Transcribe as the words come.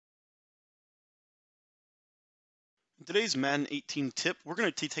In today's Madden 18 tip, we're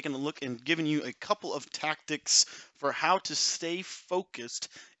going to be taking a look and giving you a couple of tactics for how to stay focused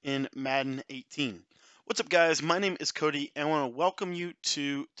in Madden 18. What's up, guys? My name is Cody, and I want to welcome you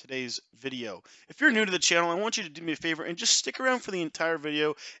to today's video. If you're new to the channel, I want you to do me a favor and just stick around for the entire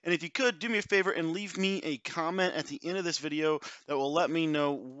video. And if you could, do me a favor and leave me a comment at the end of this video that will let me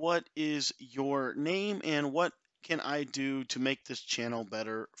know what is your name and what can I do to make this channel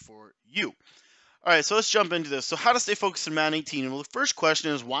better for you. All right, so let's jump into this. So, how to stay focused in Madden 18? Well, the first question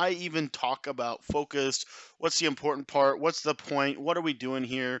is why even talk about focused? What's the important part? What's the point? What are we doing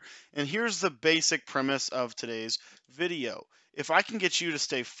here? And here's the basic premise of today's video. If I can get you to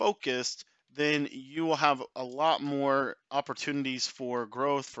stay focused, then you will have a lot more opportunities for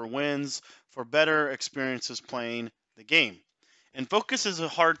growth, for wins, for better experiences playing the game. And focus is a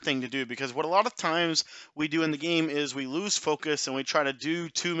hard thing to do because what a lot of times we do in the game is we lose focus and we try to do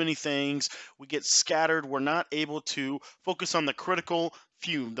too many things. We get scattered. We're not able to focus on the critical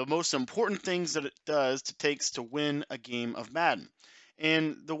few, the most important things that it takes to win a game of Madden.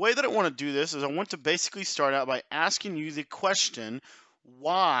 And the way that I want to do this is I want to basically start out by asking you the question,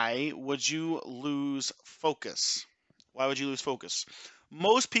 why would you lose focus? Why would you lose focus?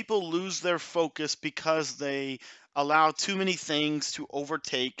 Most people lose their focus because they allow too many things to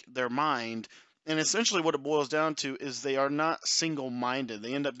overtake their mind. And essentially, what it boils down to is they are not single minded,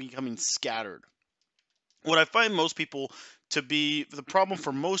 they end up becoming scattered. What I find most people to be the problem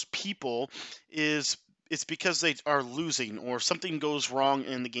for most people is it's because they are losing or something goes wrong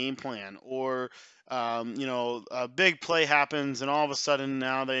in the game plan or a big play happens and all of a sudden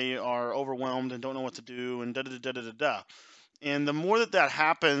now they are overwhelmed and don't know what to do and da da da da da da. And the more that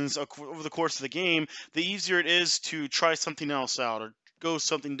happens over the course of the game, the easier it is to try something else out or go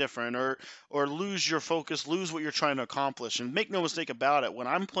something different or lose your focus, lose what you're trying to accomplish. And make no mistake about it, when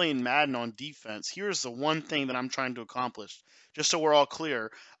I'm playing Madden on defense, here's the one thing that I'm trying to accomplish. Just so we're all clear,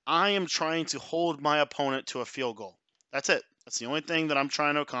 I am trying to hold my opponent to a field goal. That's it. That's the only thing that I'm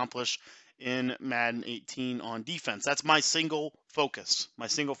trying to accomplish in Madden 18 on defense. That's my single focus. My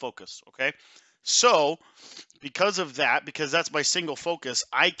single focus, okay? So, because of that, because that's my single focus,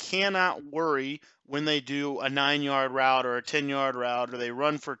 I cannot worry when they do a 9-yard route or a 10-yard route or they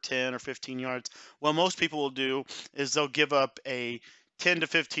run for 10 or 15 yards. What most people will do is they'll give up a 10 to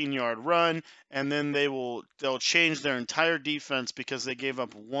 15-yard run and then they'll change their entire defense because they gave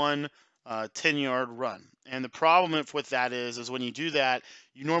up one 10-yard run. And the problem with that is when you do that,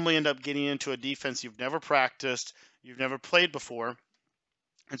 you normally end up getting into a defense you've never practiced, you've never played before.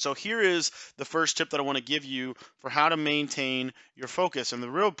 And so here is the first tip that I want to give you for how to maintain your focus. And the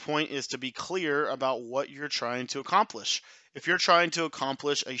real point is to be clear about what you're trying to accomplish. If you're trying to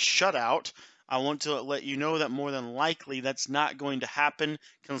accomplish a shutout, I want to let you know that more than likely that's not going to happen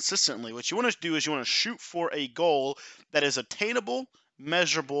consistently. What you want to do is you want to shoot for a goal that is attainable,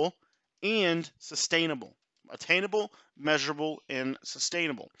 measurable, and sustainable. Attainable, measurable, and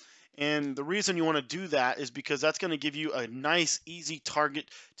sustainable. And the reason you want to do that is because that's going to give you a nice, easy target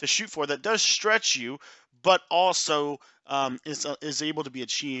to shoot for that does stretch you, but also is able to be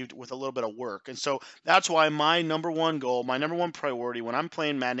achieved with a little bit of work. And so that's why my number one goal, my number one priority when I'm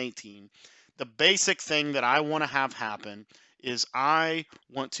playing Madden 18, the basic thing that I want to have happen is I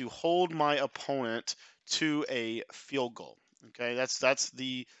want to hold my opponent to a field goal. Okay, that's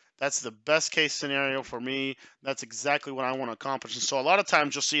the best case scenario for me. That's exactly what I want to accomplish. And so a lot of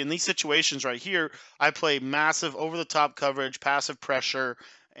times you'll see in these situations right here, I play massive over-the-top coverage, passive pressure,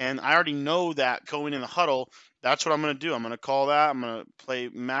 and I already know that going in the huddle, that's what I'm going to do. I'm going to call that. I'm going to play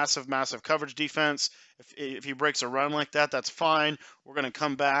massive, massive coverage defense. If he breaks a run like that, that's fine. We're going to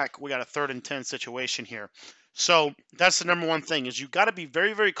come back. We got a 3rd and 10 situation here. So that's the number one thing is you got to be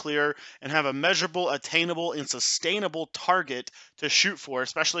very, very clear and have a measurable, attainable, and sustainable target to shoot for,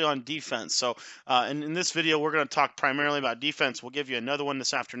 especially on defense. So in this video, we're going to talk primarily about defense. We'll give you another one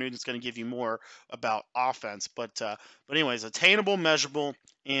this afternoon that's going to give you more about offense. But anyways, attainable, measurable,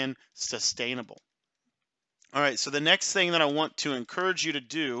 and sustainable. All right, so the next thing that I want to encourage you to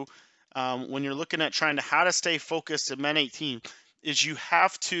do when you're looking at trying to how to stay focused in Madden 18 is you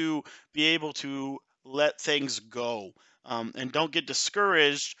have to be able to let things go and don't get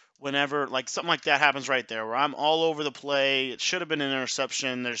discouraged whenever like something like that happens right there where I'm all over the play. It should have been an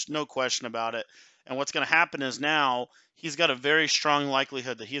interception. There's no question about it. And what's going to happen is now he's got a very strong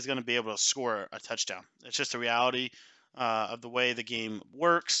likelihood that he's going to be able to score a touchdown. It's just a reality of the way the game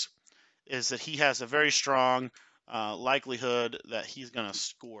works is that he has a very strong likelihood that he's going to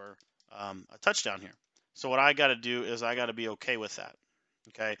score a touchdown here. So what I got to do is I got to be okay with that.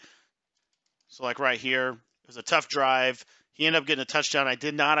 Okay. So like right here, it was a tough drive. He ended up getting a touchdown. I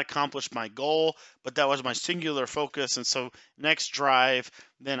did not accomplish my goal, but that was my singular focus. And so next drive,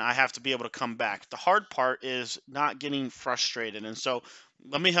 then I have to be able to come back. The hard part is not getting frustrated. And so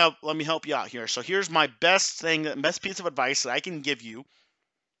let me help you out here. So here's my best piece of advice that I can give you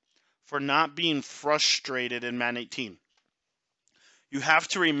for not being frustrated in Madden 18. You have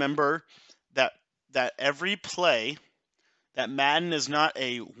to remember that every play, that Madden is not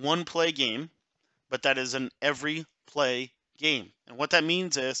a one play game, but that is an every play game. And what that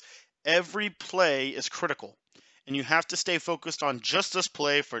means is every play is critical. And you have to stay focused on just this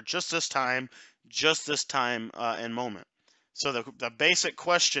play for just this time and moment. So the basic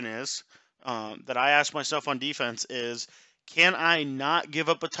question is that I ask myself on defense is, can I not give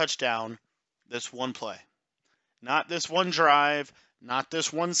up a touchdown this one play? Not this one drive, not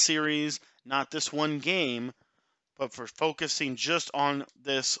this one series, not this one game, but for focusing just on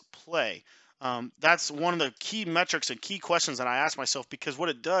this play. That's one of the key metrics and key questions that I ask myself, because what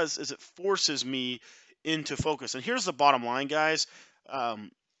it does is it forces me into focus. And here's the bottom line, guys.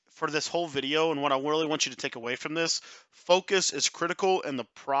 For this whole video, and what I really want you to take away from this, focus is critical. And the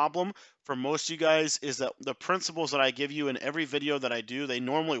problem for most of you guys is that the principles that I give you in every video that I do, they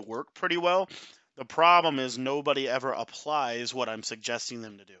normally work pretty well. The problem is nobody ever applies what I'm suggesting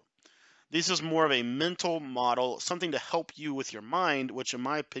them to do. This is more of a mental model, something to help you with your mind, which in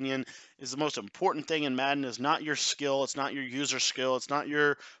my opinion is the most important thing in Madden. Is not your skill, it's not your user skill, it's not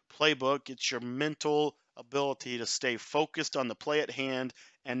your playbook, it's your mental ability to stay focused on the play at hand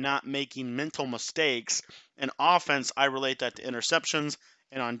and not making mental mistakes. In offense, I relate that to interceptions,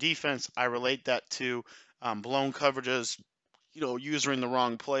 and on defense, I relate that to blown coverages, using the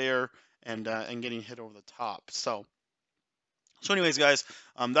wrong player and getting hit over the top. So anyways, guys,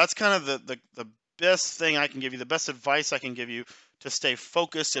 that's kind of the best thing I can give you, the best advice I can give you to stay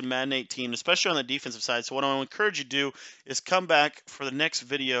focused in Madden 18, especially on the defensive side. So what I encourage you to do is come back for the next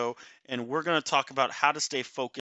video, and we're going to talk about how to stay focused